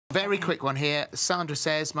Very quick one here. Sandra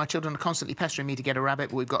says, my children are constantly pestering me to get a rabbit,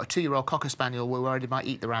 but we've got a 2-year-old Cocker Spaniel. We're worried it might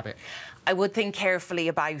eat the rabbit. I would think carefully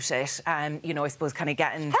about it. You know, I suppose kind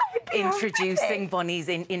of introducing bunnies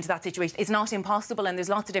into that situation. It's not impossible, and there's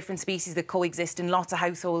lots of different species that coexist in lots of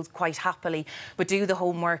households quite happily. But do the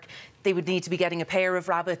homework. They would need to be getting a pair of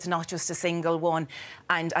rabbits, not just a single one.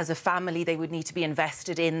 And as a family, they would need to be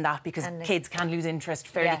invested in that, because kids can lose interest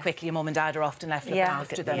fairly quickly. Mum and dad are often left looking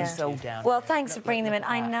after them. So, well, thanks for bringing them in.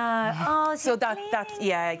 I know. Oh, so that's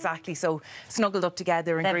exactly. So snuggled up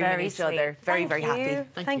together and grooming each other. Very, very happy.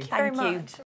 Thank you very much.